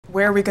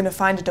Where are we going to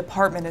find a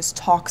department as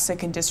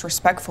toxic and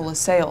disrespectful as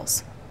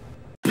sales?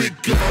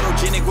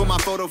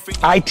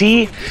 IT,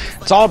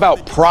 it's all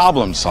about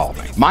problem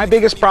solving. My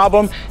biggest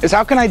problem is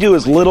how can I do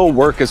as little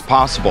work as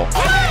possible?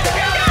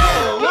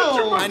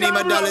 I need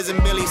my dollars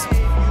and billies.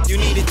 You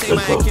need to take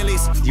my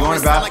Achilles. Do you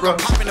want a bath, bro?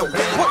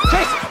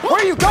 Hey, where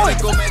are you going?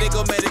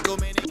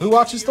 Who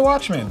watches The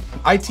Watchmen?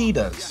 IT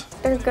does.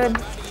 They're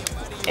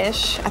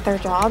good-ish at their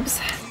jobs.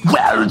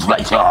 Where's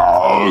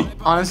Rachel?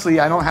 Honestly,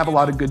 I don't have a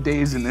lot of good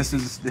days, and this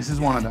is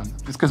one of them.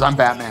 It's because I'm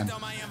Batman.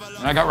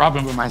 And I got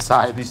Robin by my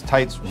side. These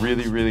tights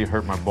really, really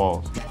hurt my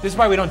balls. This is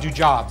why we don't do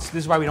jobs.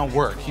 This is why we don't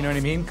work. You know what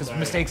I mean? Because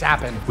mistakes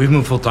happen. We've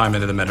moved full-time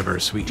into the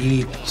metaverse. We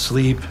eat,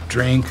 sleep,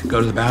 drink, go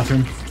to the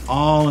bathroom,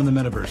 all in the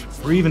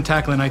metaverse. We're even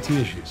tackling IT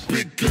issues.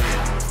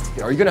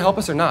 Are you gonna help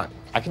us or not?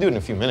 I can do it in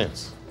a few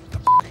minutes. What the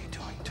f are you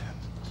doing, Tim?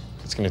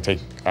 It's gonna take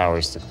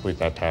hours to complete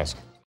that task.